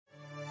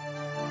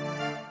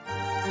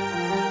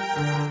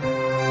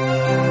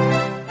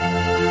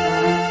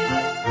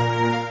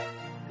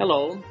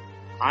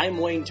I'm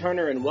Wayne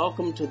Turner, and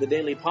welcome to the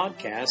daily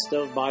podcast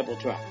of Bible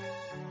Track.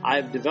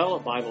 I've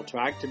developed Bible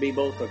Track to be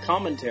both a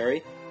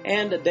commentary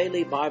and a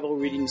daily Bible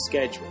reading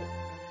schedule.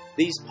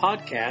 These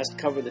podcasts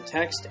cover the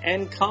text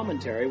and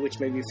commentary,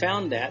 which may be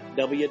found at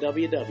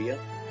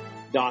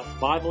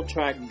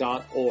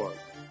www.bibletrack.org.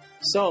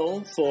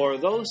 So, for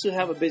those who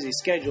have a busy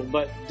schedule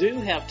but do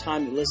have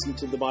time to listen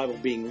to the Bible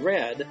being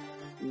read,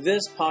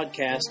 this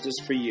podcast is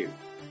for you.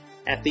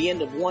 At the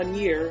end of 1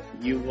 year,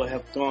 you will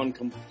have gone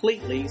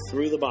completely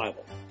through the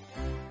Bible.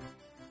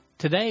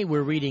 Today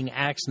we're reading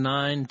Acts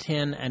 9,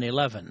 10, and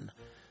 11.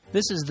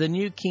 This is the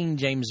New King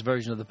James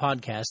Version of the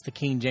podcast. The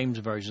King James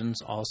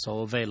Version's also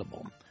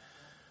available.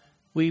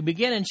 We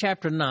begin in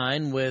chapter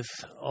 9 with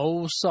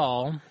old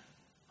Saul,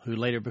 who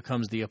later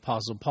becomes the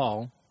Apostle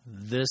Paul.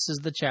 This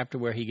is the chapter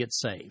where he gets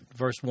saved.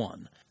 Verse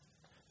 1.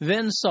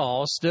 Then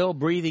Saul, still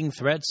breathing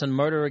threats and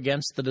murder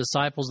against the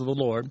disciples of the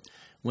Lord,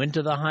 went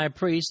to the high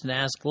priest and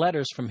asked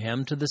letters from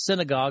him to the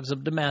synagogues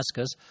of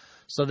Damascus,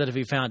 so that if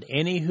he found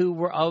any who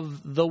were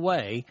of the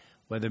way,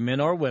 whether men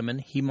or women,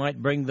 he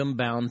might bring them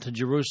bound to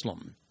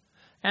Jerusalem.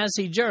 As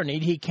he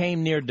journeyed, he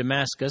came near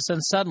Damascus,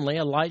 and suddenly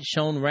a light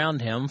shone round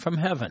him from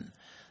heaven.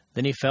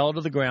 Then he fell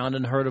to the ground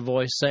and heard a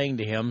voice saying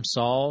to him,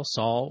 Saul,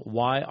 Saul,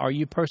 why are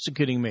you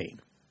persecuting me?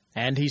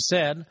 And he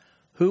said,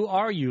 Who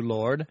are you,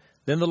 Lord?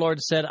 Then the Lord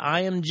said,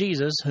 I am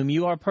Jesus, whom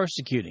you are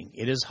persecuting.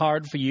 It is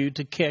hard for you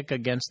to kick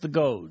against the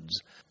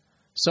goads.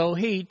 So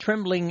he,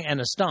 trembling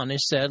and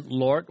astonished, said,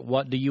 Lord,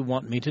 what do you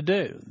want me to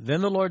do?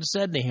 Then the Lord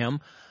said to him,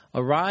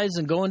 Arise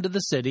and go into the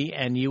city,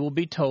 and you will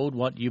be told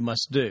what you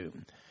must do.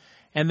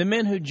 And the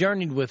men who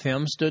journeyed with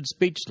him stood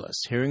speechless,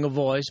 hearing a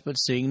voice, but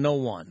seeing no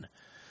one.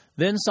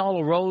 Then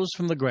Saul arose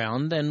from the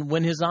ground, and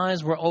when his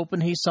eyes were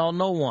opened, he saw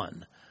no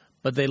one.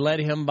 But they led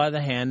him by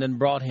the hand and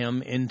brought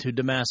him into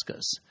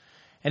Damascus.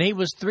 And he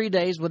was 3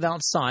 days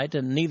without sight,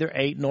 and neither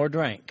ate nor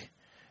drank.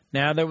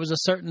 Now there was a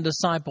certain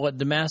disciple at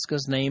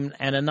Damascus named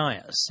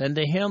Ananias. And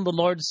to him the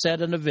Lord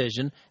said in a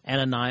vision,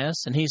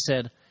 Ananias. And he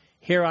said,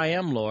 Here I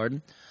am,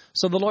 Lord.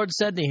 So the Lord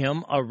said to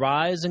him,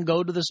 Arise and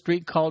go to the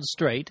street called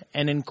Straight,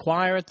 and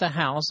inquire at the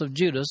house of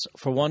Judas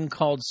for one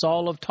called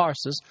Saul of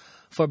Tarsus,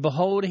 for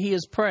behold, he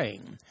is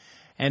praying.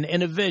 And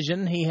in a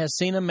vision he has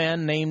seen a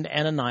man named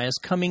Ananias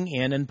coming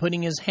in and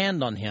putting his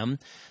hand on him,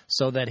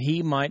 so that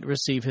he might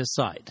receive his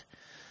sight.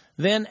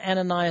 Then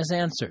Ananias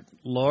answered,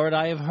 Lord,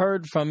 I have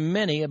heard from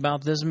many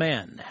about this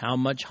man, how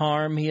much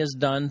harm he has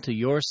done to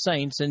your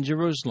saints in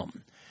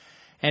Jerusalem.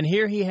 And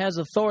here he has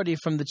authority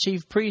from the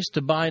chief priest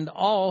to bind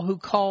all who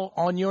call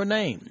on your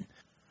name.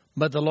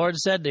 But the Lord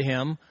said to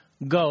him,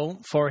 Go,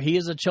 for he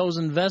is a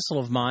chosen vessel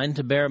of mine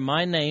to bear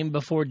my name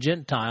before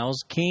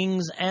Gentiles,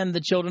 kings, and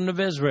the children of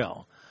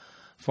Israel.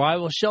 For I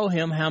will show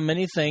him how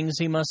many things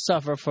he must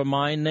suffer for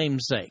my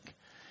name's sake.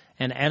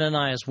 And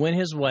Ananias went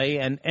his way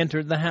and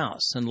entered the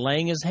house. And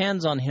laying his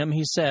hands on him,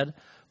 he said,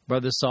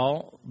 Brother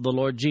Saul, the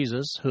Lord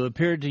Jesus, who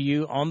appeared to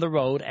you on the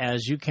road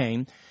as you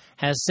came,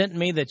 has sent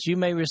me that you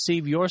may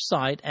receive your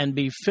sight and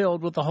be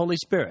filled with the Holy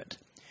Spirit.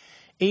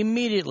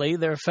 Immediately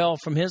there fell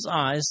from his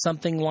eyes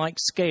something like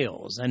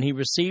scales, and he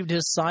received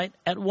his sight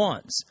at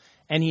once.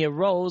 And he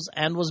arose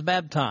and was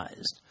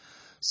baptized.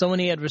 So when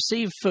he had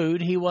received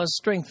food, he was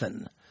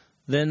strengthened.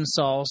 Then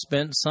Saul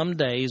spent some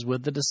days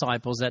with the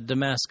disciples at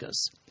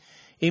Damascus.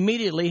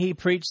 Immediately he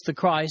preached the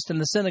Christ in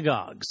the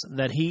synagogues,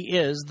 that he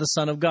is the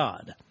Son of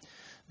God.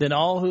 Then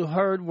all who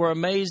heard were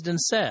amazed and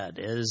said,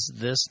 Is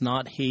this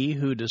not he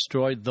who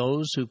destroyed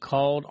those who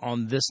called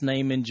on this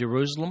name in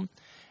Jerusalem,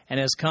 and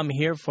has come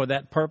here for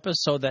that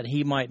purpose, so that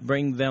he might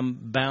bring them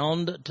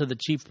bound to the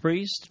chief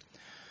priest?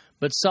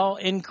 But Saul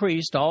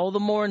increased all the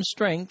more in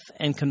strength,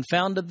 and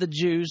confounded the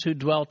Jews who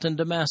dwelt in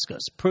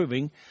Damascus,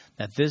 proving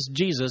that this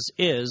Jesus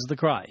is the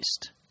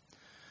Christ.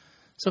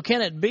 So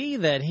can it be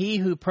that he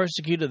who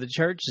persecuted the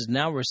church has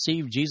now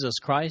received Jesus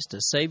Christ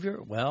as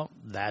Savior? Well,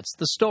 that's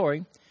the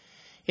story.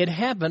 It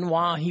happened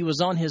while he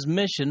was on his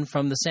mission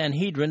from the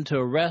Sanhedrin to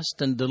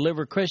arrest and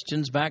deliver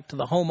Christians back to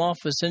the home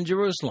office in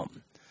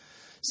Jerusalem.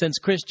 Since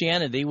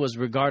Christianity was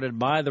regarded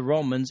by the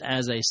Romans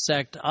as a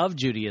sect of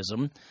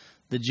Judaism,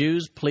 the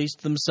Jews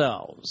policed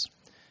themselves.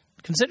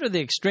 Consider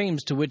the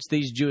extremes to which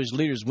these Jewish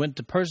leaders went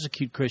to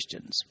persecute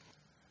Christians.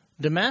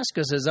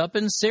 Damascus is up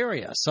in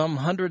Syria, some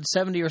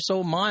 170 or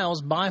so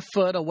miles by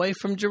foot away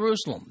from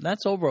Jerusalem.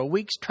 That's over a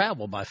week's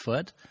travel by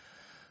foot.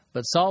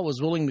 But Saul was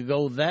willing to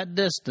go that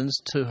distance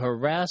to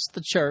harass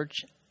the church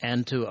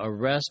and to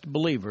arrest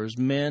believers,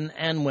 men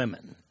and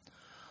women.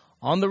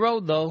 On the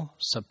road, though,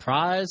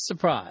 surprise,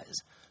 surprise,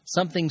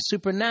 something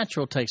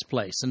supernatural takes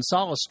place, and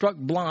Saul is struck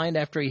blind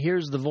after he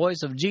hears the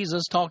voice of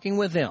Jesus talking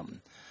with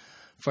him.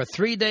 For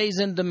 3 days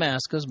in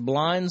Damascus,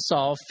 blind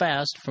Saul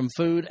fasts from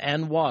food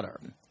and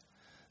water.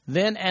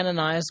 Then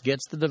Ananias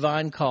gets the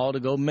divine call to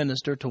go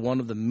minister to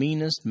one of the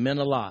meanest men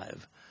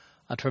alive.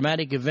 A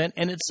traumatic event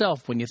in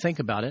itself when you think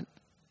about it.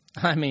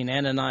 I mean,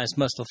 Ananias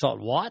must have thought,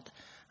 what?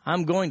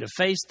 I'm going to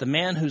face the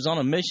man who's on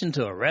a mission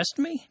to arrest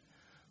me?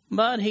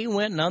 But he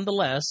went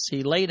nonetheless.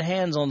 He laid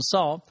hands on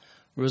Saul,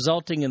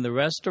 resulting in the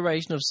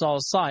restoration of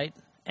Saul's sight,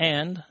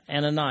 and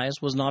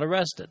Ananias was not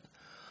arrested.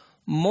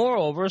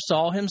 Moreover,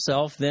 Saul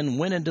himself then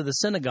went into the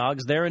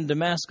synagogues there in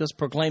Damascus,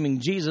 proclaiming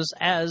Jesus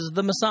as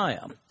the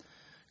Messiah.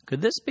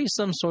 Could this be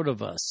some sort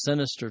of a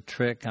sinister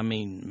trick? I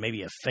mean,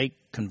 maybe a fake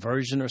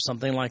conversion or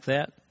something like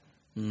that?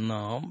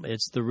 No,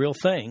 it's the real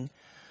thing.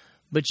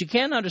 But you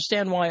can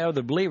understand why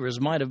other believers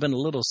might have been a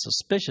little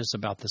suspicious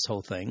about this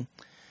whole thing.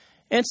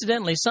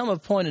 Incidentally, some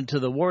have pointed to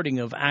the wording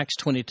of Acts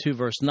 22,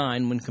 verse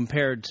 9, when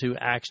compared to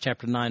Acts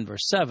chapter 9,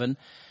 verse 7,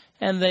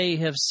 and they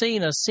have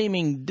seen a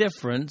seeming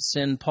difference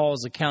in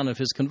Paul's account of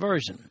his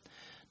conversion.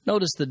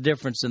 Notice the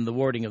difference in the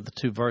wording of the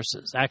two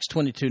verses. Acts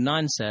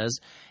 22:9 says,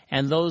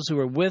 "And those who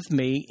were with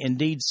me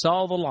indeed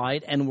saw the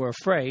light and were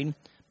afraid,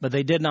 but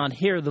they did not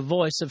hear the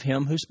voice of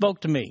him who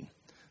spoke to me."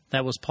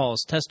 That was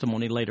Paul's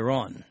testimony later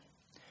on.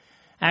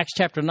 Acts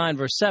chapter 9,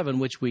 verse 7,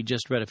 which we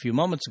just read a few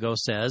moments ago,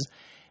 says,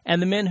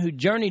 "And the men who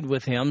journeyed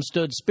with him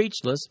stood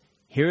speechless,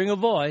 hearing a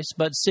voice,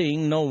 but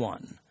seeing no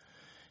one."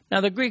 Now,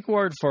 the Greek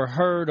word for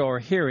heard or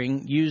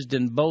hearing used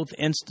in both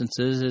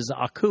instances is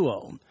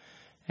akuo,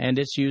 and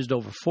it's used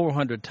over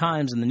 400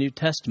 times in the New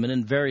Testament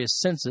in various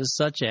senses,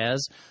 such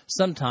as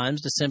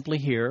sometimes to simply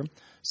hear,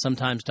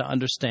 sometimes to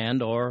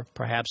understand, or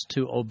perhaps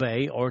to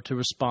obey or to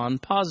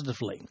respond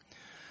positively.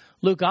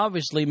 Luke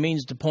obviously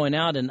means to point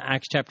out in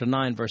Acts chapter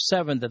 9, verse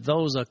 7, that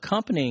those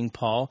accompanying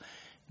Paul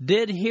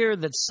did hear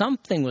that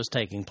something was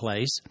taking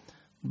place,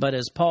 but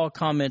as Paul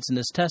comments in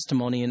his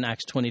testimony in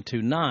Acts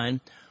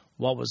 22:9,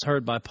 what was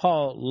heard by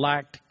Paul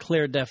lacked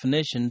clear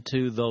definition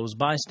to those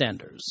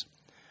bystanders.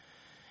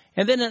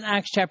 And then in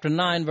Acts chapter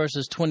 9,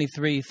 verses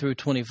 23 through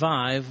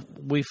 25,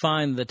 we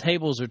find the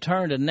tables are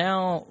turned, and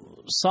now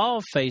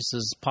Saul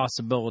faces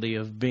possibility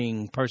of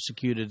being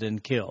persecuted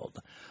and killed.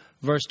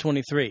 Verse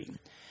 23,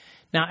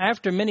 "Now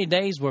after many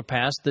days were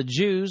passed, the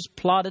Jews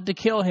plotted to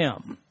kill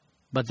him.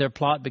 But their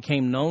plot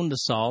became known to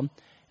Saul,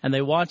 and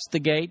they watched the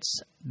gates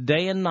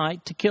day and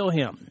night to kill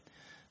him.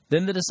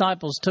 Then the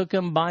disciples took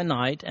him by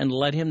night and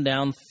let him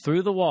down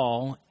through the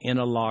wall in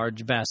a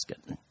large basket."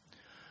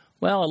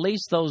 Well, at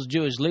least those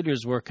Jewish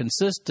leaders were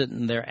consistent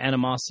in their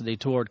animosity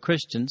toward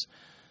Christians.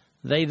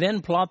 They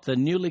then plot the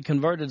newly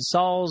converted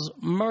Saul's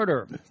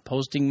murder,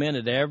 posting men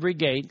at every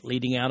gate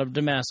leading out of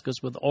Damascus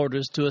with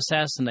orders to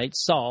assassinate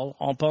Saul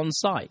upon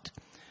sight.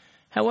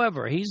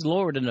 However, he's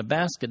lowered in a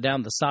basket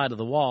down the side of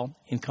the wall,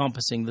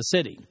 encompassing the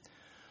city.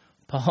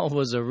 Paul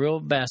was a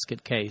real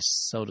basket case,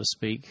 so to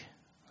speak.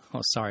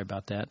 Oh, sorry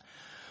about that.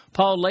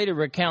 Paul later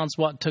recounts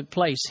what took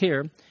place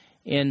here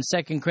in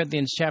 2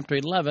 Corinthians chapter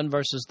 11,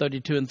 verses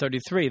 32 and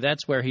 33.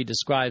 That's where he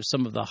describes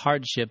some of the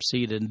hardships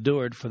he'd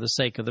endured for the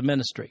sake of the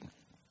ministry.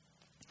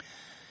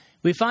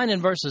 We find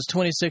in verses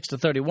 26 to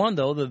 31,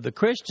 though, that the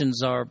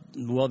Christians are,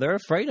 well, they're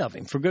afraid of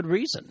him for good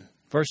reason.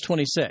 Verse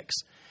 26,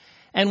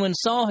 "And when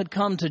Saul had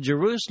come to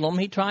Jerusalem,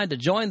 he tried to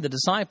join the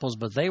disciples,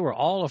 but they were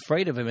all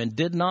afraid of him and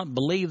did not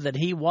believe that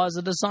he was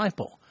a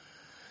disciple.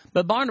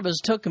 But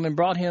Barnabas took him and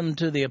brought him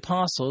to the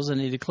apostles,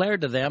 and he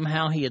declared to them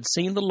how he had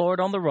seen the Lord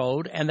on the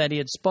road, and that he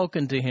had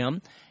spoken to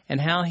him,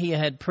 and how he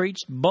had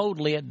preached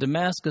boldly at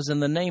Damascus in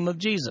the name of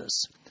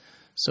Jesus.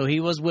 So he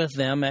was with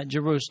them at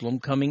Jerusalem,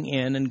 coming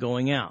in and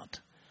going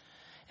out.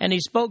 And he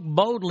spoke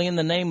boldly in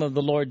the name of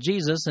the Lord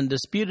Jesus, and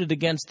disputed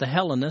against the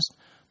Hellenists,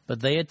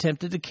 but they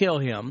attempted to kill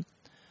him.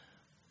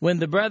 When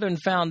the brethren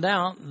found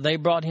out, they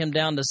brought him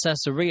down to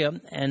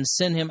Caesarea and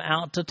sent him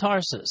out to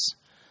Tarsus.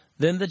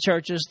 Then the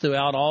churches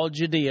throughout all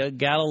Judea,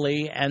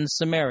 Galilee, and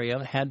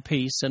Samaria had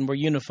peace and were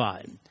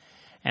unified.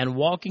 And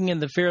walking in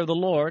the fear of the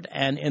Lord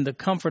and in the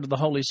comfort of the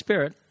Holy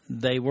Spirit,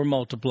 they were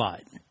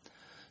multiplied."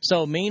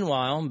 So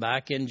meanwhile,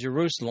 back in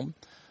Jerusalem,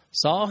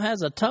 Saul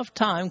has a tough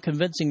time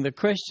convincing the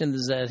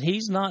Christians that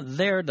he's not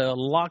there to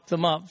lock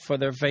them up for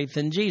their faith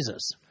in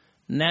Jesus.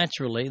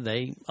 Naturally,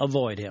 they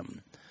avoid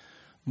him.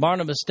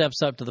 Barnabas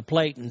steps up to the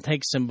plate and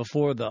takes him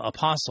before the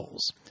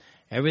apostles.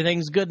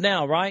 "Everything's good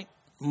now, right?"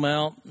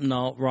 Well,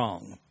 no,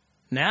 wrong.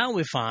 Now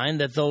we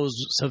find that those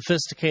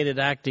sophisticated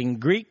acting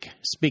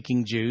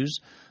Greek-speaking Jews,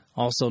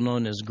 also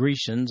known as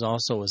Grecians,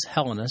 also as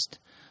Hellenists,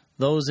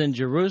 those in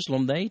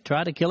Jerusalem, they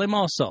try to kill him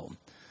also.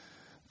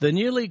 The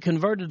newly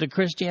converted to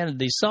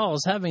Christianity Saul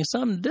is having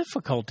some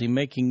difficulty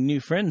making new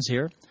friends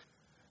here.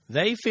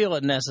 They feel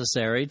it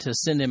necessary to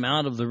send him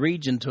out of the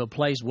region to a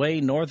place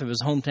way north of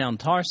his hometown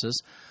Tarsus,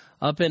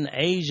 up in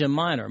Asia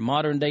Minor,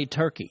 modern-day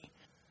Turkey.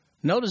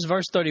 Notice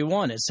verse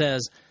 31, it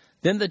says,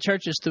 "Then the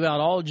churches throughout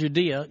all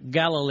Judea,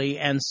 Galilee,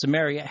 and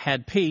Samaria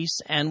had peace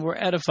and were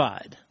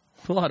edified."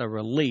 What a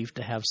relief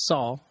to have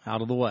Saul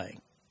out of the way.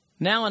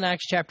 Now in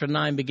Acts chapter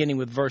 9, beginning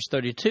with verse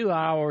 32,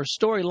 our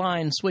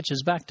storyline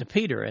switches back to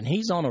Peter, and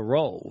he's on a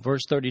roll.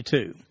 Verse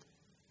 32.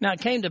 "Now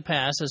it came to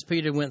pass, as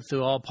Peter went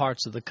through all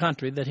parts of the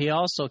country, that he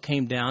also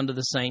came down to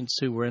the saints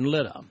who were in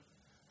Lydda.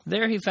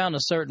 There he found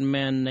a certain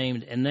man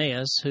named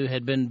Aeneas, who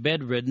had been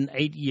bedridden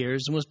 8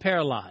 years and was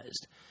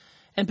paralyzed.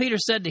 And Peter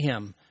said to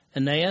him,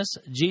 'Aeneas,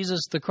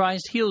 Jesus the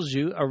Christ heals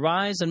you.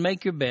 Arise and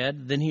make your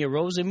bed.' Then he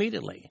arose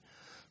immediately.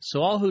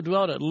 So all who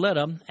dwelt at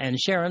Lydda and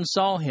Sharon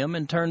saw him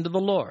and turned to the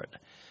Lord.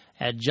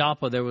 At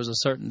Joppa there was a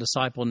certain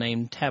disciple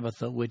named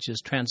Tabitha, which is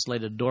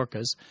translated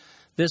Dorcas.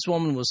 This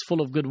woman was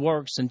full of good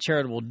works and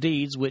charitable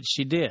deeds, which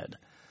she did.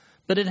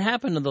 But it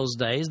happened in those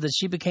days that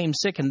she became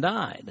sick and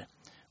died.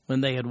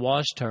 When they had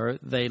washed her,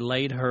 they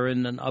laid her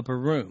in an upper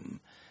room.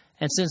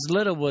 And since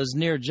Lydda was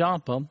near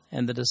Joppa,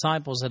 and the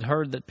disciples had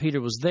heard that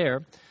Peter was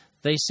there,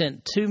 they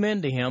sent 2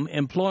 men to him,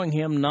 imploring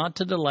him not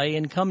to delay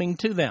in coming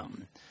to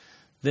them.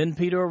 Then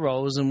Peter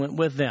arose and went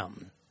with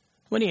them.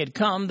 When he had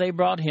come, they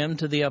brought him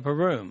to the upper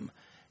room.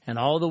 And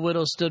all the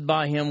widows stood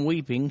by him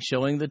weeping,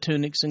 showing the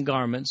tunics and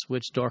garments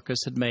which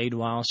Dorcas had made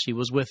while she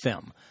was with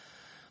them.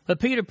 But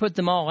Peter put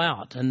them all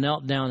out, and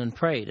knelt down and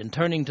prayed. And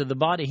turning to the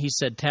body, he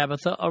said,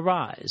 "Tabitha,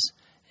 arise."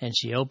 And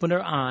she opened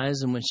her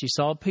eyes, and when she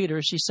saw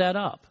Peter, she sat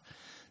up.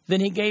 Then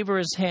he gave her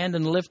his hand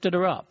and lifted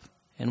her up.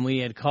 And when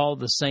he had called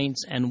the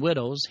saints and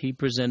widows, he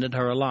presented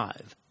her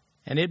alive.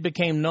 And it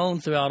became known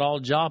throughout all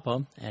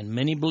Joppa, and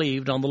many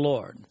believed on the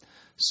Lord.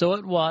 So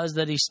it was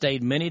that he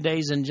stayed many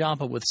days in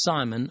Joppa with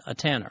Simon, a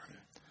tanner.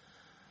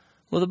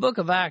 Well, the book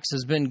of Acts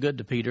has been good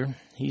to Peter.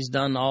 He's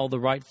done all the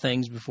right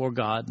things before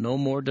God. No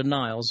more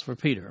denials for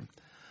Peter.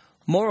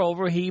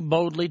 Moreover, he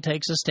boldly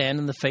takes a stand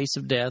in the face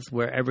of death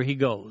wherever he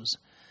goes.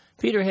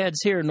 Peter heads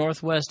here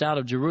northwest out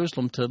of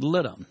Jerusalem to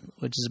Lydda,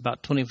 which is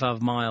about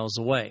 25 miles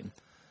away.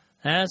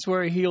 That's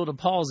where he healed a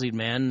palsied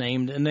man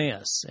named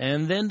Aeneas,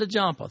 and then to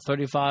Joppa,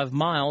 35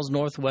 miles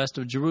northwest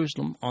of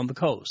Jerusalem on the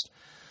coast.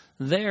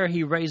 There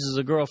he raises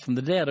a girl from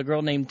the dead, a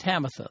girl named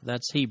Tabitha.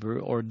 That's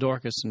Hebrew, or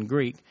Dorcas in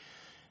Greek.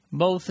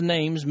 Both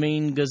names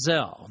mean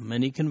gazelle.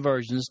 Many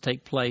conversions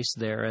take place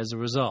there as a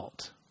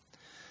result.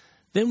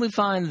 Then we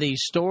find the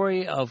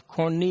story of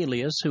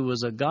Cornelius, who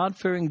was a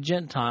God-fearing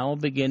Gentile,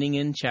 beginning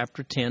in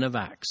chapter 10 of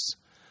Acts.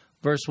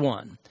 Verse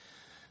 1.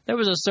 There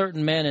was a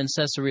certain man in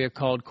Caesarea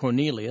called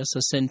Cornelius,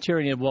 a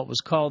centurion of what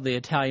was called the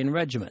Italian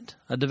regiment,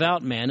 a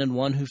devout man and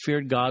one who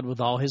feared God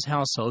with all his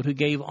household, who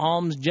gave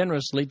alms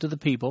generously to the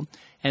people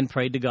and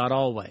prayed to God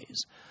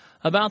always.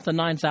 About the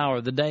 9th hour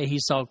of the day he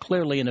saw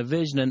clearly in a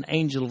vision an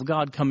angel of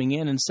God coming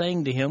in and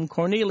saying to him,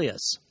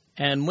 "Cornelius."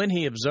 And when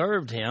he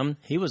observed him,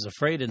 he was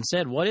afraid and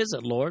said, "What is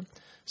it, Lord?"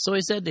 So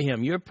he said to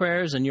him, "Your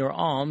prayers and your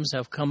alms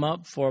have come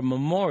up for a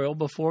memorial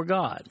before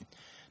God.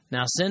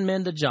 Now send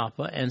men to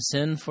Joppa and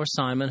send for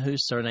Simon,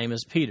 whose surname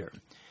is Peter.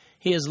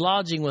 He is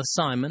lodging with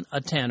Simon, a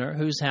tanner,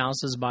 whose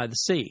house is by the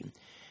sea.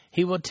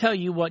 He will tell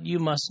you what you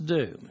must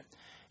do."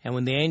 And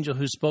when the angel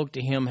who spoke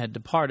to him had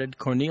departed,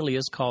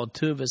 Cornelius called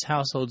 2 of his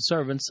household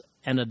servants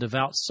and a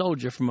devout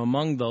soldier from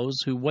among those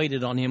who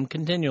waited on him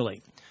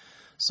continually.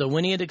 So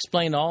when he had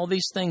explained all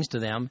these things to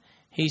them,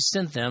 he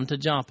sent them to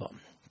Joppa.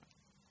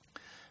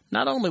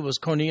 Not only was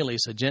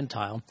Cornelius a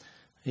Gentile,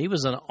 he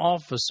was an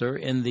officer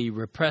in the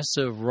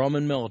repressive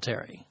Roman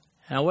military.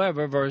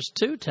 However, verse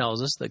 2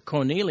 tells us that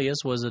Cornelius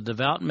was a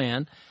devout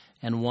man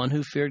and one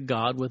who feared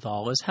God with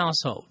all his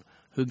household,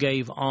 who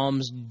gave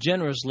alms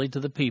generously to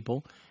the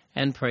people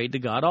and prayed to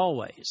God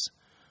always.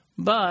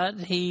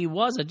 But he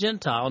was a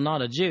Gentile,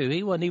 not a Jew.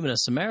 He wasn't even a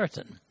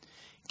Samaritan.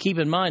 Keep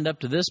in mind,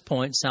 up to this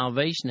point,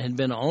 salvation had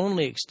been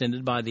only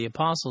extended by the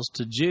apostles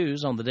to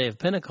Jews on the day of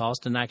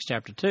Pentecost in Acts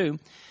chapter 2,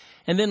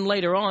 and then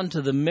later on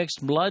to the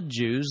mixed-blood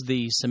Jews,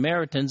 the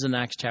Samaritans, in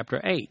Acts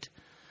chapter 8.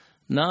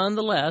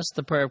 Nonetheless,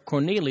 the prayer of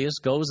Cornelius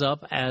goes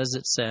up, as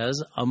it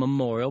says, a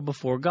memorial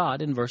before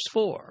God in verse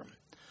 4.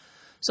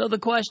 So the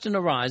question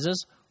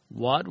arises,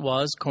 what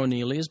was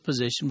Cornelius'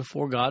 position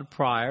before God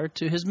prior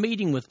to his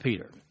meeting with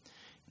Peter?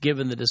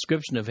 Given the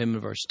description of him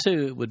in verse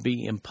 2, it would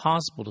be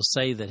impossible to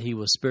say that he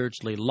was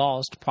spiritually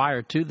lost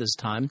prior to this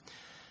time.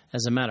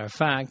 As a matter of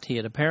fact, he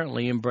had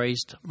apparently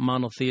embraced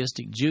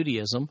monotheistic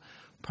Judaism,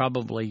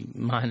 probably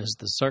minus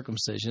the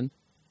circumcision.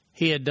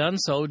 He had done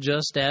so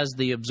just as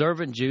the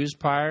observant Jews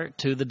prior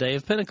to the day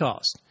of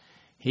Pentecost.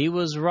 He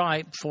was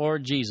ripe for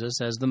Jesus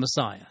as the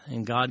Messiah,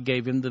 and God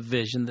gave him the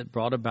vision that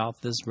brought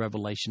about this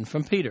revelation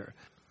from Peter.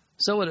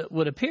 So it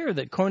would appear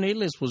that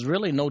Cornelius was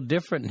really no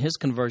different in his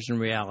conversion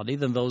reality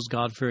than those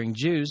God-fearing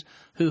Jews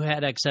who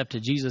had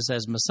accepted Jesus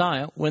as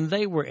Messiah when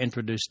they were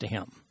introduced to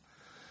him.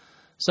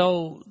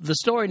 So the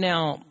story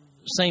now,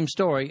 same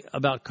story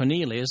about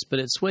Cornelius, but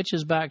it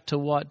switches back to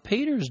what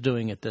Peter's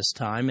doing at this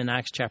time in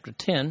Acts chapter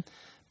 10,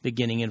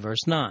 beginning in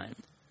verse 9.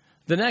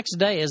 The next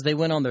day, as they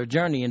went on their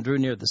journey and drew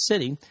near the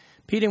city,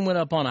 Peter went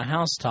up on a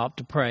housetop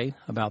to pray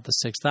about the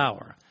 6th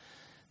hour.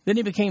 Then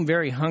he became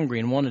very hungry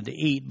and wanted to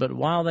eat, but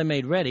while they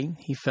made ready,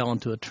 he fell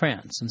into a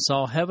trance and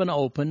saw heaven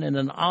open and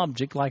an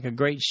object like a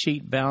great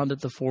sheet bound at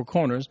the 4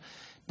 corners,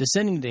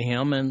 descending to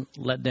him and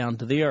let down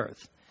to the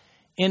earth.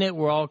 In it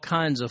were all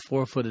kinds of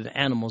 4-footed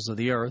animals of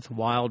the earth,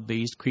 wild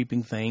beasts,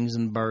 creeping things,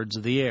 and birds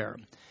of the air.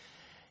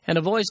 And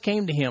a voice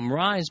came to him,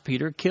 "Rise,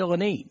 Peter, kill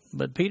and eat."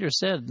 But Peter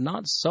said,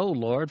 "Not so,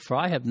 Lord, for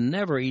I have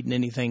never eaten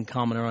anything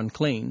common or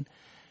unclean."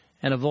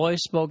 And a voice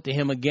spoke to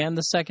him again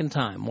the second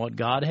time, "What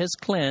God has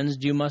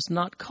cleansed you must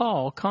not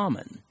call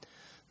common."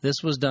 This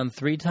was done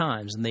 3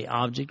 times, and the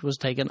object was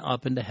taken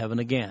up into heaven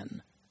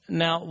again.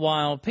 Now,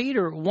 while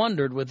Peter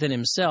wondered within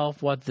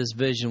himself what this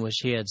vision which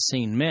he had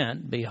seen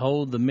meant,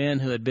 behold, the men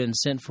who had been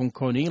sent from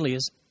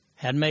Cornelius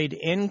had made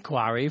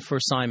inquiry for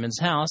Simon's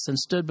house and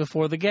stood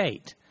before the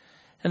gate.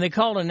 And they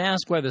called and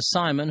asked whether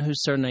Simon,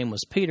 whose surname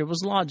was Peter,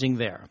 was lodging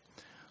there.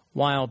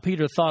 While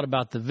Peter thought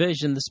about the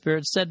vision, the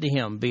Spirit said to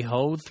him,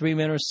 Behold, 3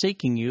 men are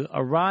seeking you.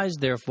 Arise,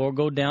 therefore,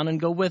 go down and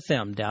go with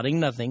them, doubting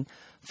nothing,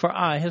 for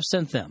I have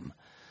sent them.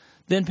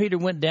 Then Peter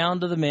went down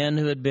to the men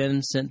who had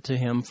been sent to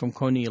him from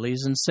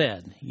Cornelius and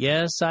said,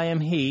 Yes, I am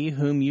he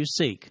whom you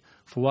seek.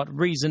 For what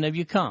reason have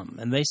you come?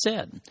 And they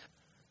said,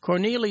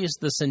 Cornelius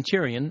the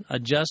centurion, a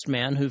just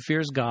man who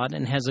fears God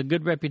and has a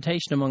good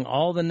reputation among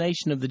all the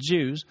nation of the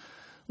Jews,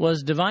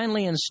 was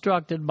divinely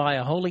instructed by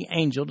a holy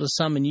angel to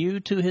summon you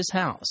to his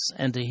house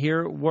and to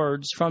hear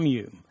words from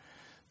you.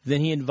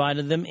 Then he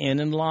invited them in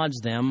and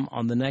lodged them.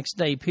 On the next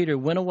day Peter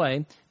went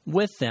away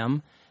with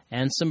them,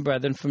 and some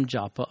brethren from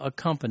Joppa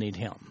accompanied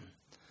him.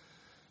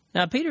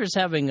 Now Peter is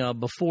having a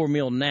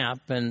before-meal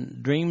nap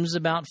and dreams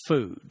about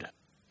food.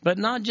 But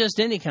not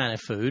just any kind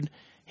of food.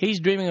 He's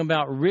dreaming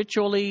about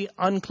ritually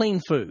unclean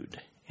food.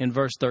 In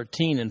verse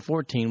 13 and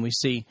 14 we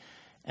see,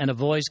 And a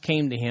voice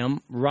came to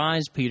him,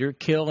 Rise, Peter,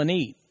 kill and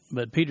eat.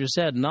 But Peter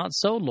said, Not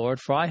so, Lord,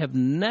 for I have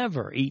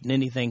never eaten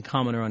anything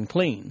common or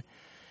unclean.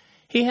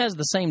 He has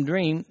the same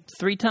dream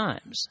 3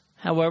 times.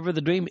 However,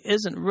 the dream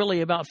isn't really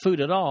about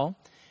food at all.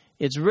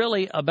 It's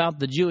really about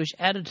the Jewish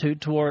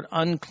attitude toward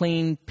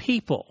unclean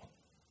people,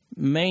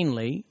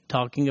 mainly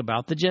talking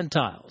about the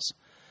Gentiles.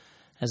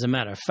 As a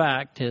matter of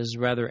fact, his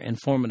rather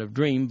informative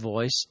dream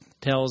voice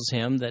tells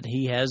him that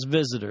he has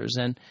visitors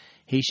and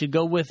he should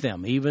go with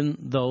them, even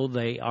though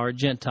they are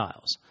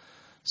Gentiles.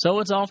 So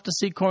it's off to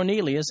see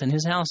Cornelius and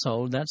his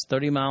household. That's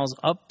 30 miles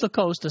up the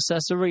coast of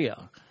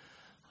Caesarea.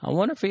 I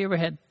wonder if he ever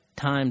had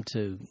time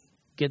to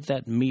get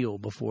that meal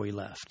before he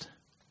left.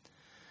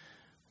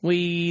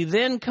 We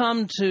then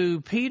come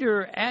to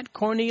Peter at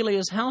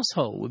Cornelius'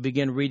 household. We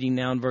begin reading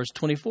now in verse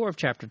 24 of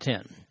chapter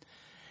 10.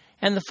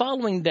 And the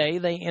following day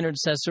they entered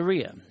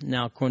Caesarea.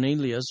 Now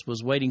Cornelius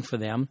was waiting for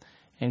them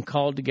and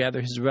called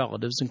together his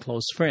relatives and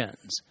close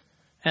friends.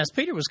 As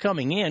Peter was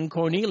coming in,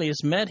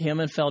 Cornelius met him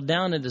and fell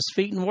down at his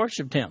feet and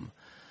worshipped him.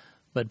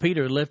 But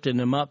Peter lifted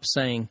him up,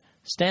 saying,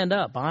 Stand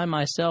up, I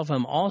myself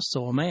am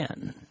also a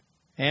man.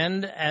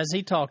 And as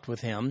he talked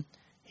with him,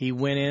 he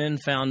went in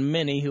and found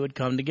many who had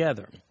come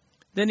together.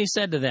 Then he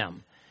said to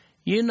them,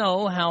 You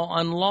know how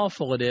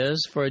unlawful it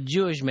is for a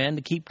Jewish man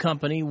to keep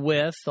company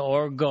with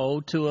or go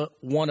to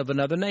one of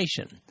another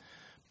nation.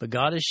 But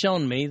God has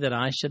shown me that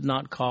I should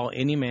not call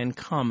any man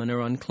common or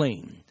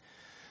unclean.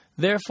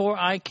 Therefore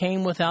I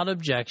came without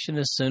objection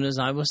as soon as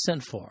I was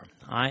sent for.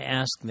 I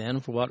asked then,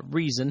 For what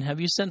reason have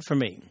you sent for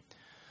me?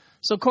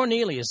 So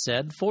Cornelius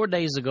said, 4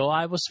 days ago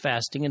I was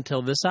fasting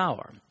until this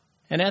hour.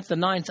 And at the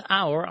 9th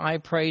hour I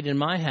prayed in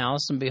my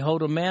house, and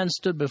behold, a man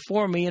stood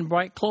before me in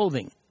bright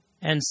clothing,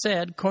 and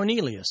said,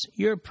 Cornelius,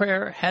 your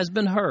prayer has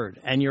been heard,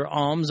 and your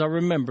alms are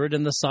remembered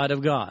in the sight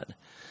of God.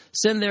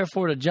 Send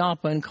therefore to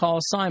Joppa and call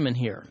Simon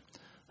here,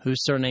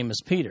 whose surname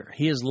is Peter.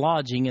 He is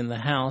lodging in the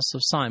house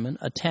of Simon,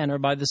 a tanner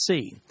by the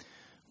sea.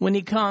 When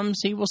he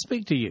comes, he will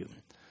speak to you.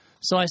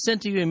 So I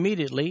sent to you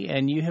immediately,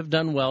 and you have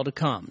done well to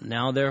come.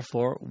 Now,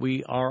 therefore,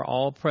 we are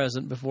all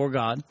present before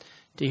God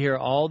to hear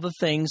all the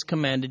things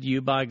commanded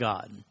you by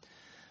God.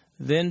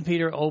 Then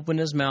Peter opened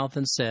his mouth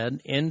and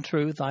said, In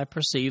truth, I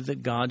perceive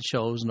that God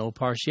shows no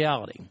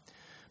partiality.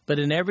 But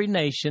in every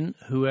nation,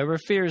 whoever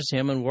fears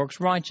him and works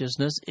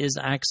righteousness is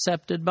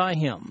accepted by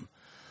him.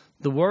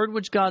 The word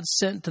which God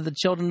sent to the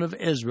children of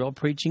Israel,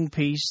 preaching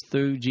peace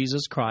through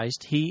Jesus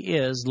Christ, he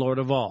is Lord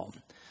of all.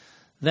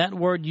 That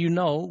word you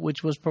know,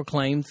 which was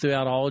proclaimed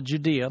throughout all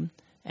Judea,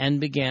 and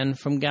began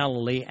from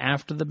Galilee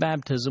after the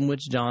baptism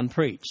which John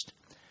preached.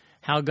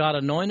 How God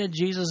anointed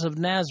Jesus of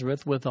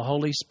Nazareth with the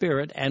Holy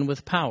Spirit and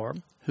with power,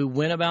 who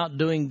went about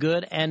doing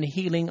good and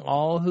healing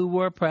all who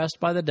were oppressed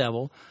by the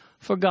devil,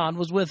 for God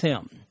was with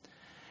him.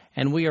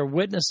 And we are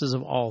witnesses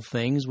of all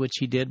things which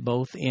he did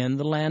both in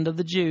the land of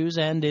the Jews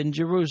and in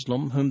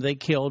Jerusalem, whom they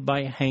killed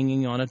by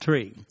hanging on a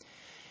tree.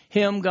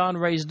 Him God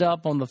raised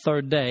up on the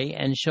 3rd day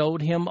and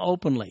showed him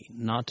openly,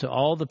 not to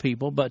all the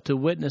people, but to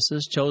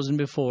witnesses chosen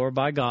before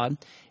by God,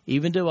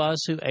 even to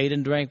us who ate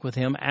and drank with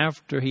him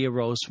after he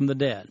arose from the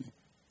dead.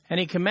 And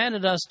he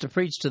commanded us to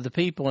preach to the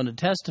people and to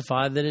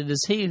testify that it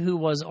is he who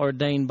was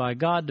ordained by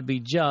God to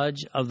be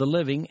judge of the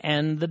living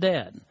and the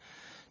dead.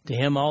 To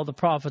him all the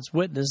prophets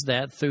witness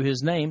that through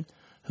his name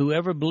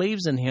whoever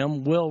believes in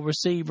him will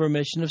receive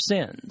remission of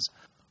sins.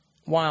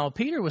 While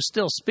Peter was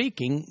still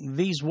speaking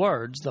these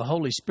words, the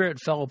Holy Spirit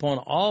fell upon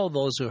all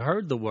those who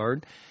heard the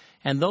word,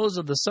 and those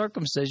of the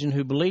circumcision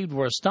who believed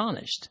were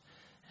astonished,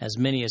 as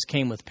many as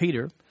came with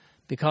Peter,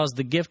 because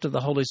the gift of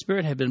the Holy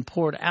Spirit had been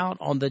poured out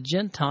on the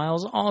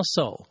Gentiles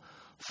also.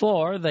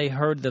 For they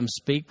heard them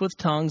speak with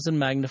tongues and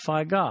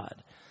magnify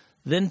God.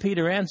 Then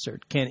Peter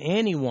answered, Can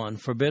anyone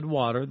forbid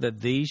water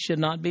that these should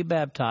not be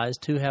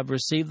baptized who have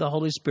received the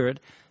Holy Spirit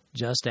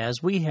just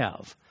as we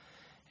have?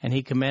 And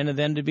he commanded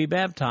them to be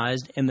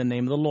baptized in the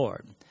name of the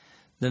Lord.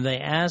 Then they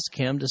asked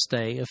him to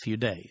stay a few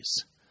days.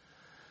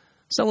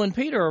 So when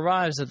Peter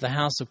arrives at the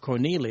house of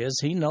Cornelius,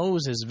 he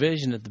knows his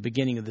vision at the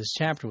beginning of this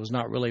chapter was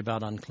not really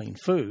about unclean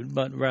food,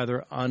 but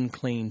rather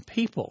unclean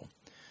people.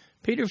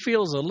 Peter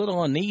feels a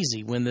little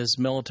uneasy when this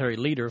military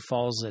leader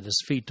falls at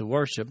his feet to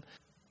worship.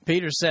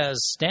 Peter says,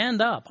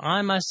 "Stand up,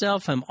 I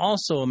myself am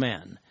also a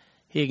man."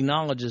 He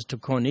acknowledges to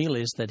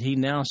Cornelius that he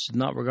now should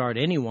not regard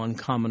anyone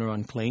common or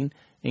unclean,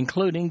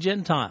 including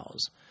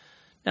Gentiles.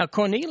 Now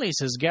Cornelius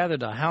has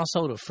gathered a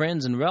household of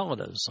friends and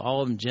relatives,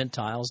 all of them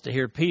Gentiles, to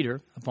hear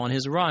Peter upon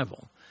his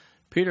arrival.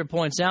 Peter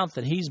points out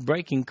that he's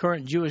breaking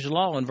current Jewish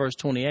law in verse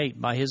 28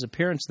 by his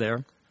appearance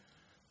there.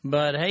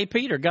 But hey,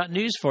 Peter, got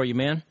news for you,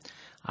 man.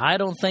 I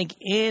don't think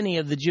any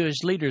of the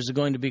Jewish leaders are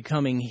going to be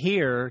coming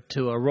here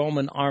to a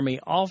Roman army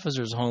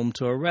officer's home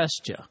to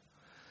arrest you.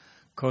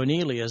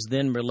 Cornelius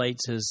then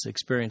relates his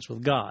experience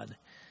with God,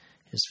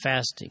 his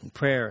fasting,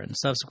 prayer, and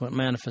subsequent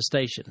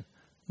manifestation,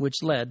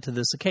 which led to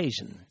this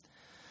occasion.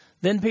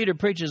 Then Peter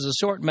preaches a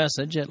short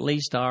message, at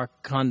least our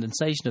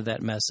condensation of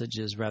that message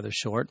is rather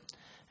short.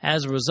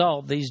 As a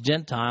result, these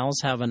Gentiles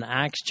have an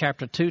Acts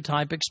chapter 2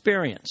 type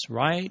experience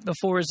right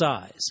before his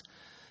eyes.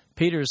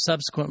 Peter's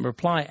subsequent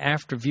reply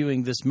after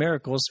viewing this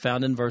miracle is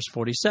found in verse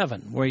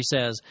 47, where he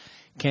says,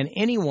 "Can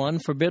anyone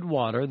forbid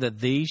water that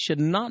these should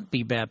not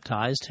be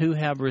baptized who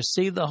have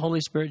received the Holy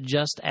Spirit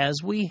just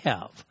as we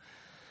have?"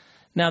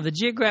 Now, the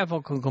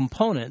geographical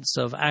components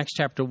of Acts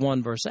chapter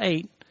 1, verse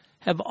 8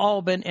 have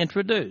all been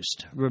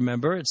introduced.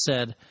 Remember, it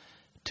said,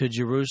 to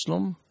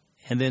Jerusalem,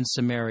 and then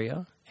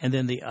Samaria, and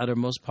then the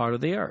uttermost part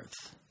of the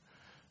earth.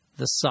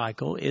 The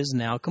cycle is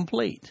now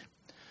complete.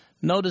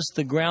 Notice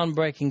the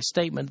groundbreaking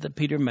statement that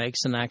Peter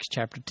makes in Acts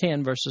chapter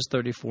 10, verses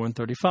 34 and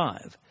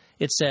 35.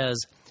 It says,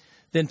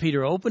 "Then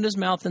Peter opened his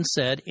mouth and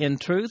said, 'In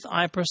truth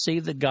I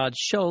perceive that God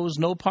shows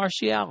no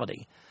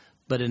partiality,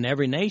 but in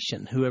every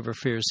nation whoever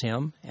fears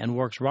him and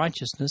works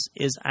righteousness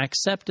is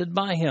accepted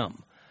by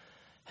him.'"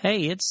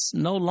 Hey, it's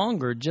no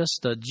longer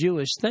just a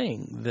Jewish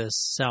thing, this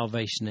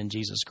salvation in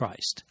Jesus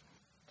Christ.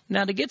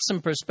 Now, to get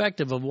some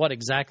perspective of what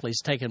exactly has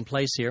taken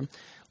place here,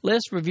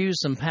 let's review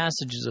some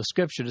passages of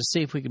Scripture to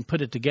see if we can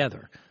put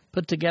together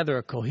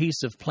a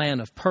cohesive plan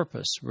of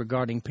purpose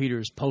regarding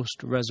Peter's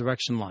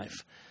post-resurrection life.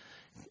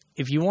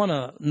 If you want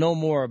to know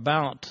more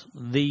about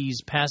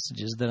these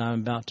passages that I'm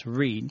about to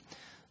read,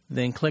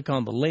 then click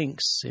on the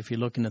links if you're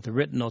looking at the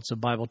written notes of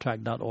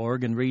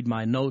BibleTrack.org and read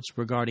my notes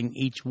regarding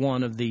each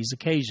one of these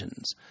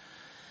occasions.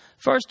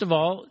 First of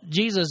all,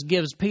 Jesus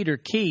gives Peter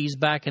keys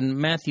back in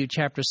Matthew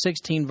chapter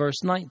 16,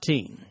 verse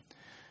 19.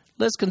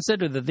 Let's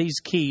consider that these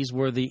keys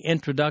were the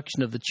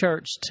introduction of the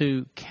church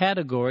to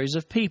categories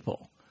of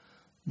people,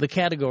 the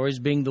categories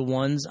being the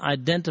ones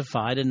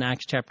identified in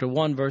Acts chapter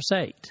 1, verse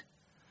 8.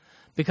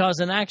 Because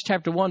in Acts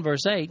chapter 1,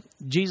 verse 8,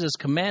 Jesus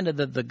commanded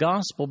that the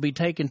gospel be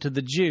taken to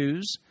the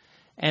Jews,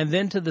 and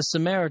then to the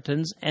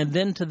Samaritans, and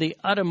then to the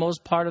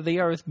uttermost part of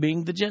the earth,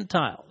 being the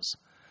Gentiles.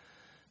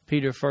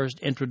 Peter first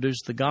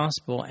introduced the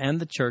gospel and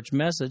the church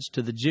message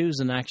to the Jews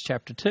in Acts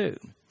chapter 2.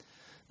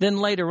 Then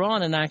later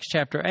on in Acts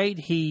chapter 8,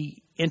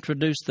 he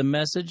introduced the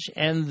message,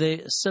 and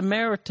the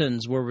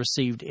Samaritans were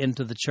received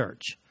into the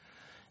church.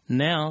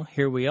 Now,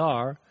 here we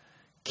are.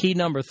 Key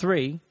number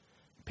 3,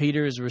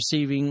 Peter is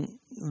receiving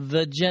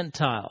the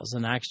Gentiles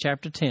in Acts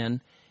chapter 10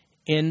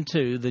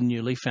 into the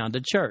newly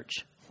founded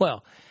church.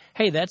 Well,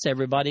 hey, that's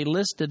everybody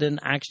listed in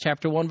Acts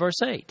chapter 1,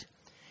 verse 8.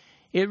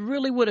 It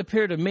really would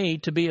appear to me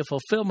to be a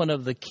fulfillment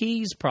of the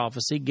keys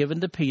prophecy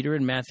given to Peter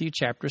in Matthew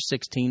chapter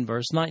 16,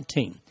 verse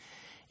 19.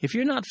 If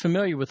you're not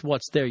familiar with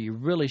what's there, you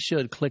really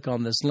should click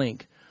on this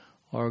link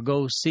or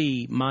go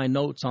see my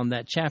notes on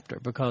that chapter,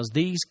 because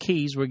these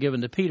keys were given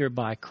to Peter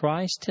by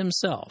Christ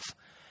himself.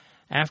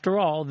 After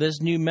all,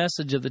 this new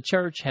message of the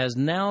church has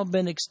now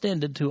been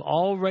extended to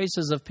all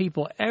races of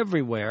people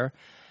everywhere,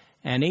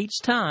 and each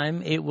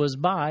time it was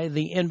by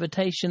the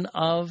invitation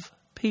of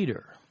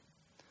Peter.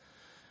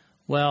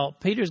 Well,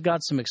 Peter's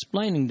got some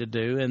explaining to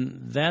do,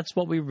 and that's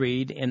what we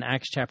read in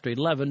Acts chapter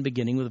 11,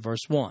 beginning with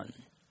verse 1.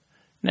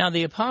 Now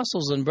the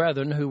apostles and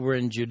brethren who were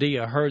in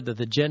Judea heard that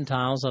the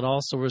Gentiles had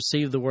also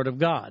received the word of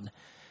God.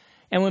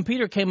 And when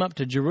Peter came up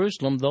to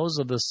Jerusalem, those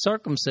of the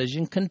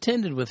circumcision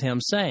contended with him,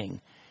 saying,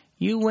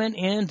 "You went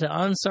in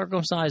to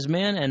uncircumcised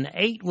men and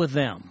ate with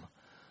them."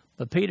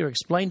 But Peter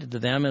explained it to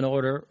them in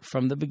order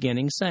from the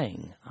beginning,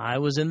 saying, "I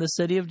was in the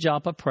city of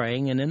Joppa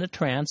praying, and in a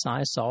trance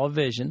I saw a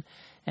vision,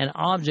 an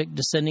object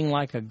descending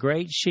like a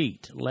great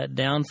sheet, let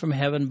down from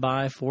heaven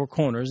by 4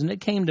 corners, and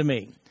it came to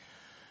me.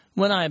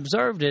 When I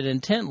observed it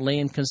intently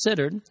and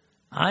considered,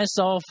 I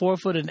saw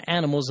 4-footed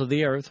animals of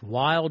the earth,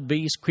 wild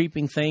beasts,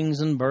 creeping things,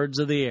 and birds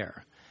of the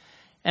air.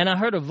 And I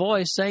heard a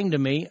voice saying to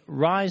me,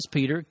 'Rise,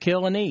 Peter,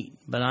 kill and eat.'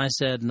 But I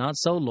said, 'Not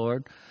so,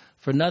 Lord,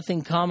 for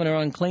nothing common or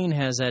unclean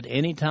has at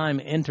any time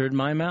entered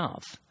my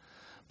mouth.'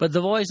 But the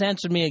voice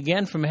answered me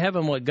again from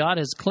heaven, 'What God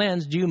has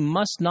cleansed, you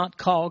must not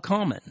call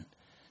common.'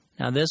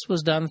 Now this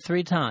was done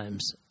 3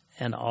 times,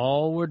 and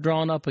all were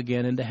drawn up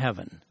again into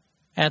heaven.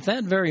 At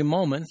that very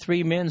moment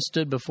 3 men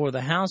stood before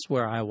the house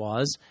where I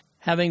was,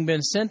 having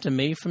been sent to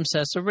me from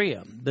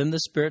Caesarea. Then the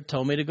Spirit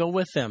told me to go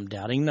with them,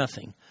 doubting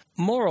nothing.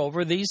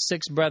 Moreover, these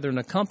 6 brethren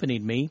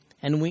accompanied me,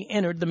 and we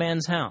entered the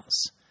man's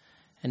house.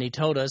 And he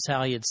told us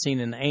how he had seen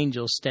an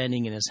angel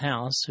standing in his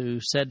house who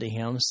said to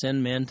him,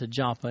 "Send men to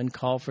Joppa and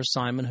call for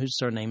Simon, whose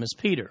surname is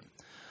Peter,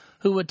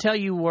 who would tell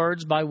you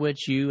words by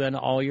which you and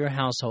all your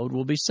household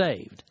will be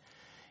saved."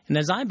 And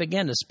as I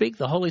began to speak,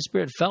 the Holy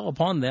Spirit fell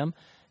upon them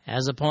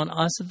as upon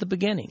us at the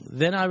beginning.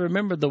 Then I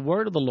remembered the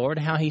word of the Lord,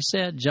 how he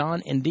said,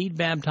 "John indeed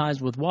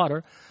baptized with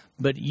water,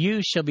 but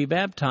you shall be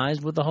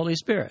baptized with the Holy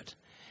Spirit."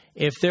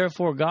 If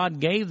therefore God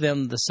gave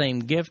them the same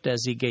gift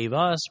as he gave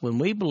us when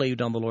we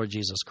believed on the Lord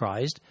Jesus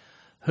Christ,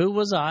 who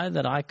was I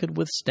that I could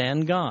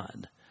withstand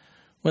God?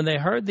 When they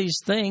heard these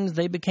things,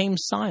 they became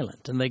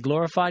silent, and they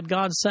glorified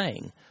God,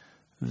 saying,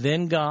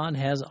 "Then God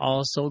has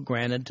also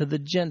granted to the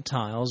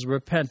Gentiles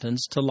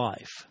repentance to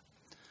life."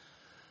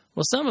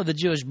 Well, some of the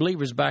Jewish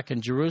believers back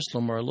in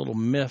Jerusalem were a little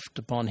miffed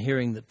upon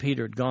hearing that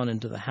Peter had gone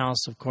into the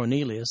house of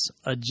Cornelius,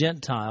 a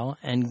Gentile,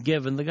 and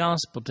given the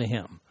gospel to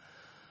him.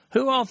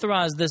 Who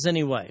authorized this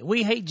anyway?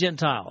 We hate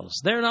Gentiles.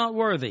 They're not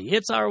worthy.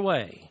 It's our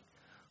way.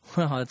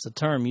 Well, it's a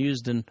term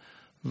used in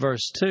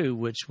verse 2,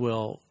 which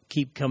will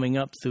keep coming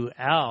up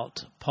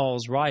throughout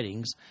Paul's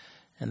writings,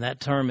 and that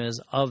term is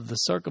of the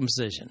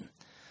circumcision.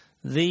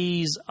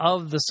 These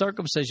of the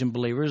circumcision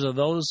believers are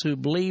those who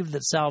believe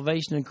that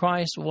salvation in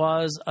Christ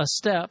was a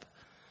step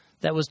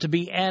that was to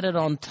be added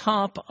on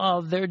top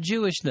of their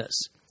Jewishness.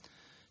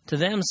 To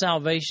them,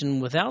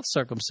 salvation without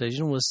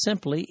circumcision was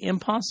simply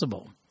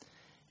impossible.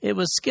 It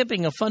was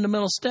skipping a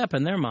fundamental step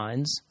in their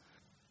minds.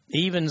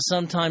 Even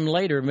sometime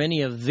later,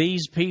 many of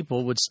these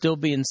people would still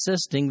be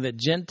insisting that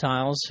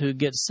Gentiles who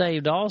get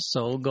saved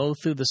also go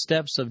through the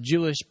steps of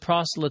Jewish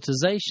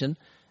proselytization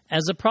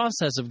as a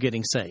process of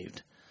getting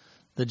saved.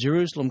 The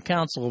Jerusalem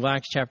Council of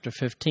Acts chapter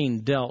 15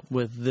 dealt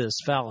with this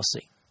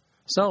fallacy.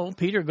 So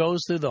Peter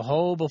goes through the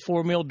whole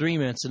before-meal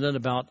dream incident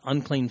about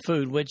unclean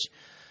food, which,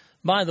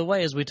 by the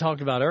way, as we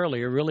talked about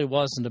earlier, really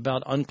wasn't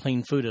about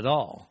unclean food at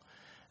all.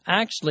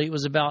 Actually, it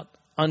was about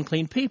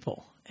unclean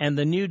people, and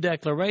the new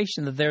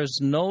declaration that there's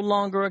no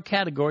longer a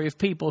category of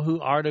people who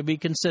are to be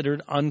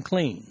considered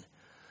unclean.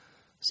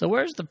 So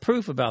where's the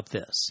proof about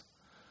this?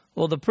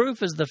 Well, the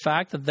proof is the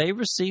fact that they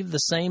received the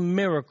same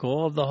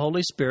miracle of the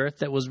Holy Spirit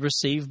that was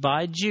received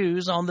by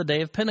Jews on the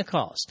day of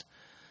Pentecost.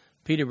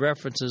 Peter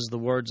references the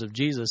words of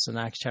Jesus in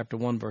Acts chapter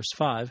 1, verse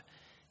 5.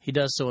 He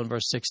does so in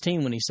verse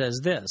 16 when he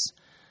says this,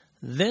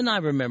 "Then I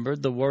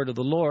remembered the word of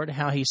the Lord,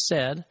 how he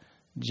said,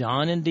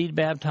 John indeed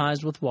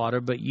baptized with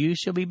water, but you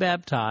shall be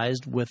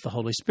baptized with the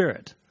Holy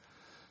Spirit."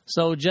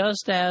 So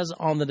just as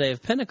on the day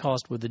of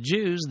Pentecost with the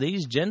Jews,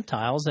 these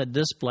Gentiles had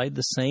displayed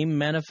the same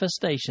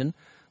manifestation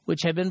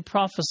which had been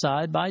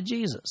prophesied by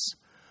Jesus.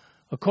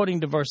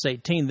 According to verse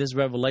 18, this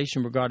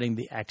revelation regarding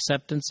the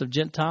acceptance of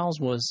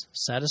Gentiles was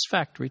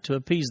satisfactory to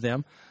appease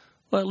them,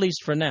 well, at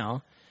least for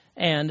now,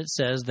 and it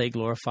says they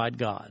glorified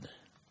God.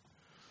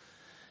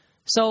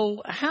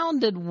 So how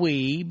did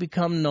we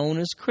become known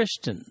as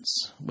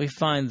Christians? We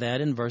find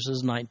that in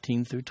verses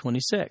 19 through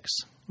 26.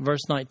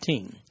 Verse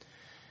 19.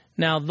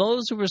 Now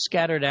those who were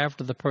scattered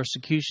after the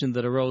persecution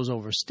that arose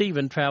over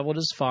Stephen traveled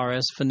as far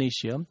as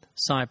Phoenicia,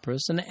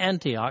 Cyprus, and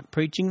Antioch,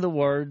 preaching the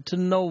word to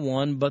no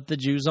one but the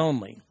Jews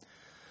only.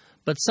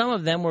 But some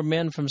of them were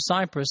men from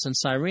Cyprus and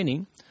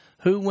Cyrene,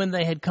 who, when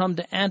they had come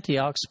to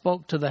Antioch,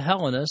 spoke to the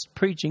Hellenists,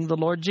 preaching the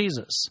Lord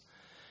Jesus.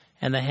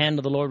 And the hand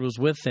of the Lord was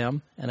with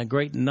them, and a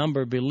great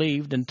number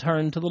believed and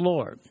turned to the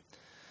Lord.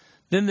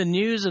 Then the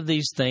news of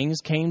these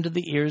things came to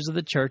the ears of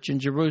the church in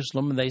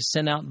Jerusalem, and they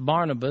sent out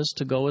Barnabas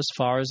to go as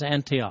far as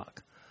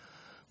Antioch.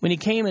 When he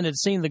came and had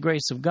seen the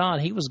grace of God,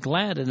 he was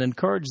glad and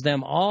encouraged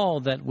them all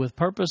that with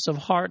purpose of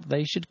heart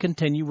they should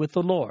continue with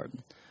the Lord.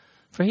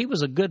 For he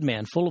was a good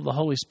man, full of the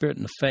Holy Spirit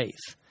and of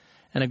faith,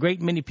 and a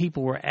great many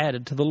people were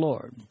added to the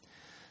Lord.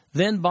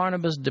 Then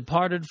Barnabas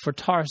departed for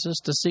Tarsus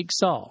to seek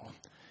Saul.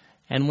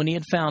 And when he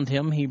had found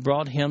him, he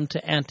brought him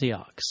to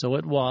Antioch. So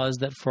it was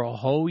that for a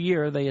whole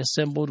year they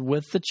assembled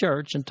with the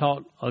church and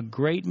taught a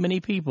great many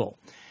people.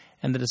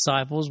 And the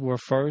disciples were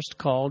first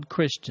called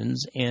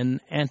Christians in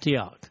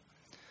Antioch.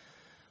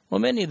 Well,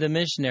 many of the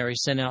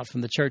missionaries sent out from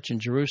the church in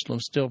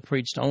Jerusalem still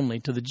preached only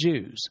to the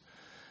Jews.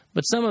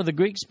 But some of the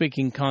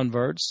Greek-speaking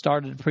converts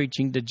started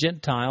preaching to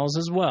Gentiles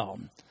as well.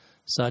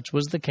 Such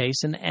was the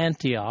case in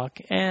Antioch,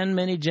 and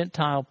many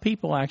Gentile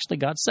people actually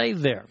got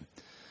saved there.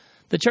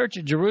 The church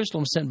at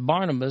Jerusalem sent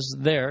Barnabas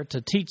there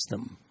to teach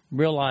them.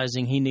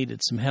 Realizing he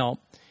needed some help,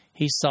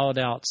 he sought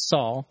out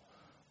Saul,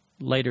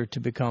 later to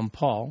become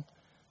Paul.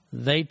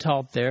 They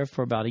taught there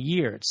for about a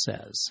year, it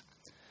says.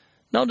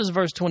 Notice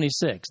verse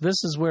 26.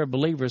 This is where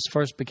believers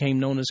first became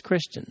known as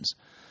Christians.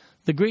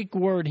 The Greek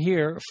word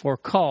here for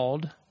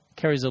called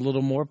carries a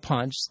little more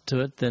punch to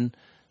it than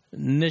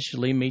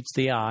initially meets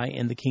the eye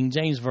in the King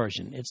James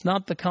Version. It's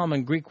not the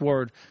common Greek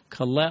word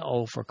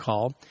kaleo for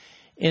call.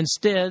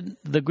 Instead,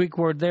 the Greek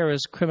word there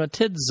is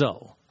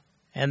krematidzo,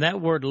 and that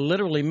word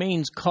literally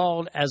means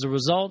called as a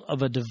result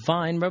of a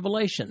divine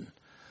revelation.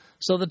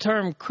 So the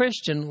term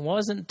Christian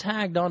wasn't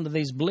tagged onto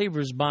these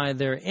believers by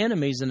their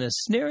enemies in a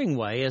sneering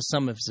way, as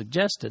some have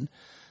suggested.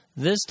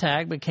 This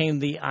tag became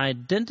the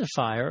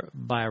identifier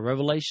by a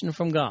revelation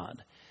from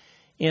God.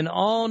 In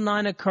all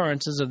 9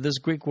 occurrences of this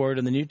Greek word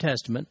in the New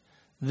Testament,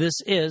 this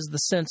is the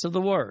sense of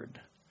the word.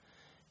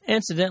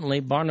 Incidentally,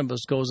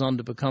 Barnabas goes on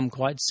to become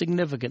quite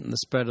significant in the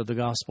spread of the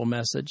gospel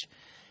message.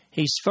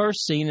 He's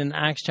first seen in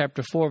Acts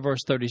chapter 4, verse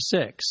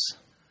 36.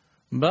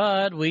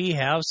 But we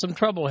have some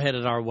trouble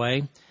headed our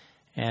way,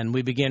 and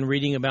we begin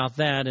reading about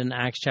that in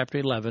Acts chapter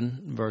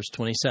 11, verse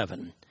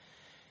 27.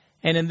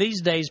 And in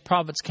these days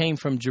prophets came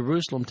from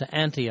Jerusalem to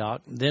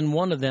Antioch. Then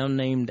one of them,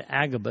 named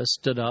Agabus,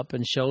 stood up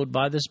and showed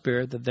by the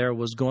Spirit that there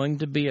was going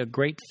to be a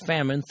great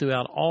famine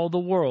throughout all the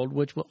world,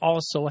 which will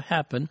also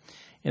happen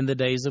in the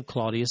days of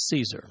Claudius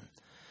Caesar.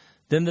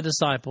 Then the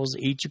disciples,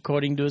 each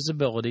according to his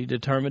ability,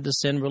 determined to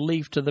send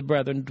relief to the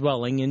brethren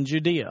dwelling in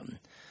Judea.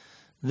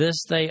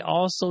 This they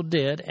also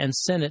did, and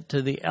sent it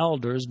to the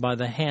elders by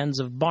the hands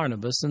of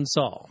Barnabas and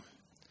Saul.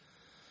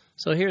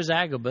 So here's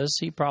Agabus.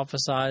 He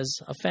prophesies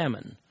a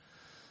famine.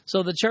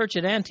 So the church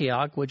at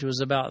Antioch, which was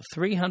about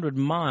 300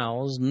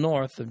 miles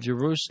north of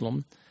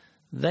Jerusalem,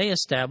 they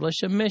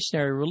established a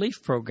missionary relief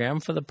program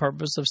for the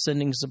purpose of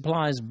sending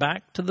supplies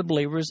back to the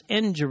believers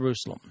in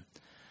Jerusalem.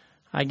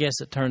 I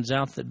guess it turns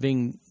out that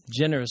being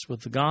generous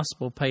with the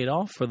gospel paid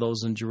off for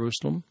those in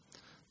Jerusalem,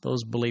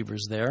 those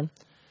believers there.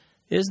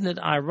 Isn't it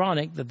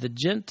ironic that the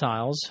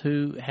Gentiles,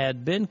 who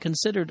had been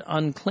considered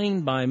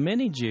unclean by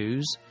many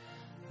Jews,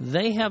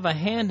 they have a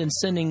hand in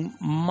sending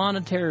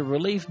monetary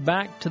relief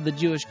back to the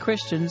Jewish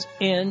Christians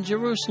in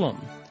Jerusalem?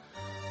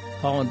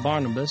 Paul and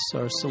Barnabas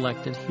are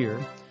selected here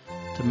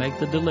to make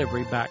the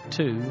delivery back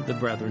to the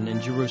brethren in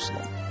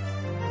Jerusalem.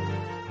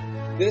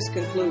 This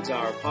concludes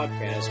our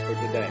podcast for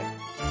today.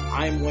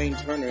 I'm Wayne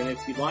Turner, and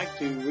if you'd like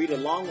to read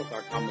along with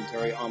our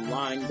commentary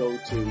online, go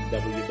to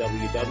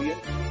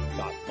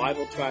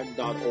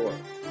www.bibletrack.org.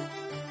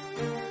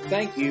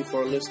 Thank you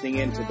for listening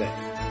in today.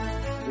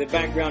 The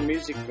background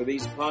music for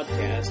these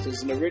podcasts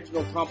is an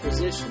original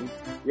composition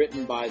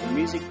written by the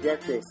music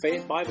director of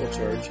Faith Bible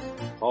Church,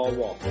 Paul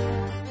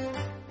Walker.